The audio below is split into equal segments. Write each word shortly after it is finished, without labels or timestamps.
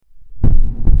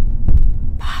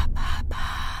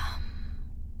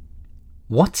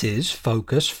What is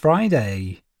Focus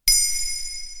Friday?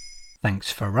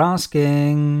 Thanks for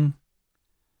asking.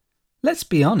 Let's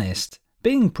be honest,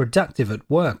 being productive at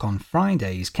work on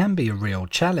Fridays can be a real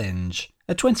challenge.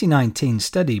 A 2019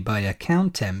 study by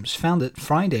Accountemps found that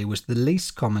Friday was the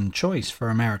least common choice for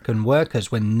American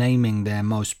workers when naming their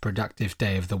most productive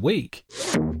day of the week.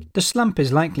 The slump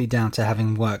is likely down to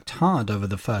having worked hard over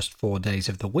the first 4 days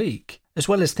of the week, as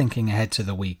well as thinking ahead to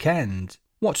the weekend.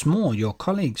 What's more, your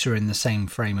colleagues are in the same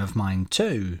frame of mind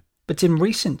too. But in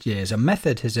recent years, a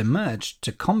method has emerged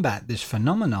to combat this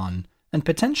phenomenon and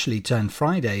potentially turn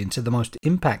Friday into the most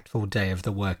impactful day of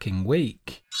the working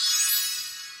week.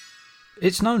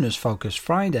 It's known as Focus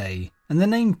Friday, and the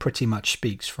name pretty much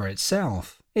speaks for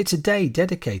itself. It's a day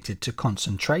dedicated to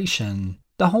concentration.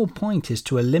 The whole point is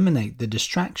to eliminate the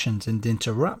distractions and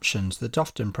interruptions that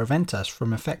often prevent us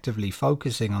from effectively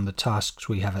focusing on the tasks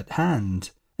we have at hand.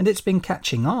 And it's been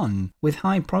catching on, with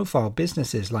high-profile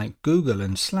businesses like Google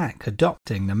and Slack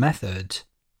adopting the method.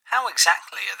 How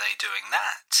exactly are they doing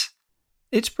that?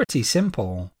 It's pretty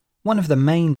simple. One of the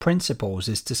main principles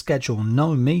is to schedule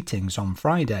no meetings on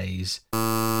Fridays.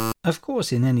 Of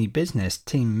course, in any business,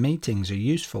 team meetings are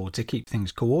useful to keep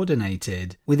things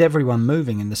coordinated, with everyone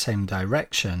moving in the same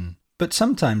direction. But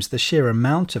sometimes the sheer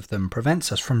amount of them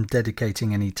prevents us from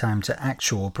dedicating any time to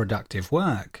actual productive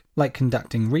work, like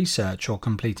conducting research or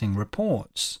completing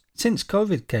reports. Since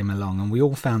COVID came along and we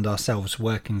all found ourselves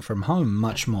working from home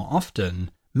much more often,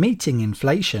 meeting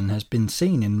inflation has been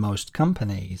seen in most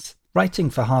companies. Writing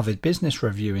for Harvard Business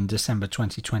Review in December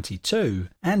 2022,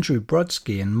 Andrew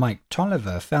Brodsky and Mike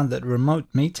Tolliver found that remote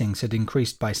meetings had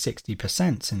increased by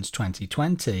 60% since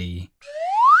 2020.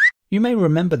 You may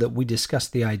remember that we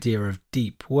discussed the idea of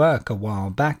deep work a while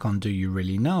back on Do You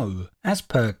Really Know? As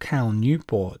per Cal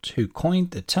Newport, who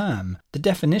coined the term, the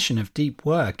definition of deep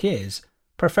work is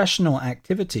professional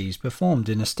activities performed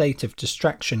in a state of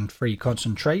distraction-free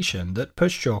concentration that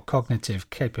push your cognitive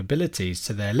capabilities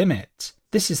to their limit.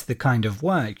 This is the kind of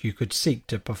work you could seek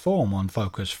to perform on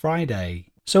Focus Friday.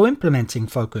 So implementing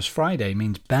Focus Friday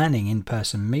means banning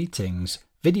in-person meetings,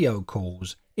 video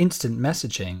calls, instant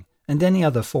messaging, and any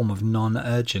other form of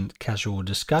non-urgent casual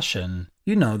discussion.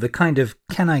 You know, the kind of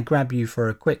 "can I grab you for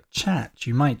a quick chat"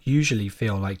 you might usually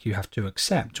feel like you have to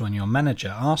accept when your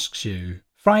manager asks you.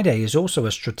 Friday is also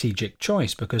a strategic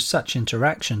choice because such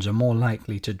interactions are more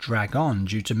likely to drag on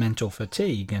due to mental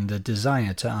fatigue and a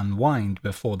desire to unwind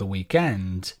before the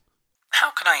weekend.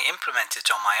 How can I implement it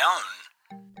on my own?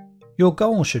 Your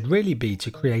goal should really be to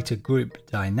create a group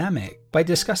dynamic by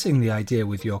discussing the idea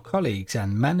with your colleagues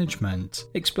and management,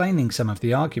 explaining some of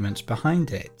the arguments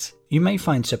behind it. You may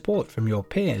find support from your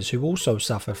peers who also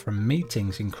suffer from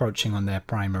meetings encroaching on their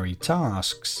primary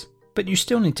tasks. But you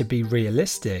still need to be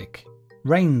realistic.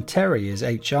 Rain Terry is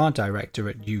HR Director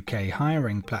at UK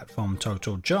hiring platform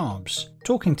Total Jobs.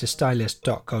 Talking to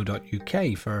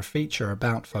stylist.co.uk for a feature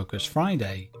about Focus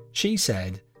Friday, she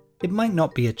said, "It might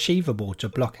not be achievable to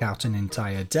block out an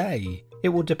entire day. It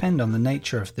will depend on the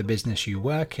nature of the business you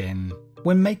work in.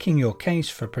 When making your case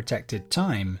for protected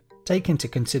time, take into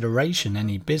consideration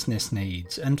any business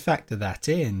needs and factor that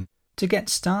in. To get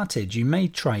started, you may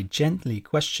try gently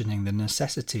questioning the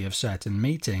necessity of certain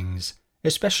meetings,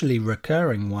 especially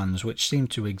recurring ones which seem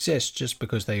to exist just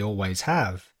because they always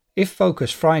have. If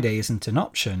Focus Friday isn't an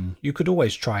option, you could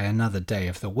always try another day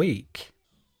of the week."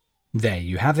 There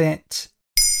you have it.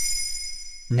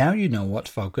 Now you know what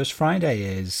Focus Friday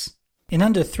is. In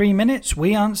under 3 minutes,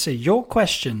 we answer your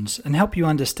questions and help you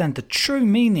understand the true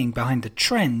meaning behind the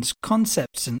trends,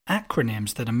 concepts, and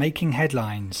acronyms that are making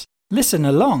headlines. Listen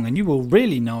along and you will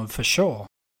really know for sure.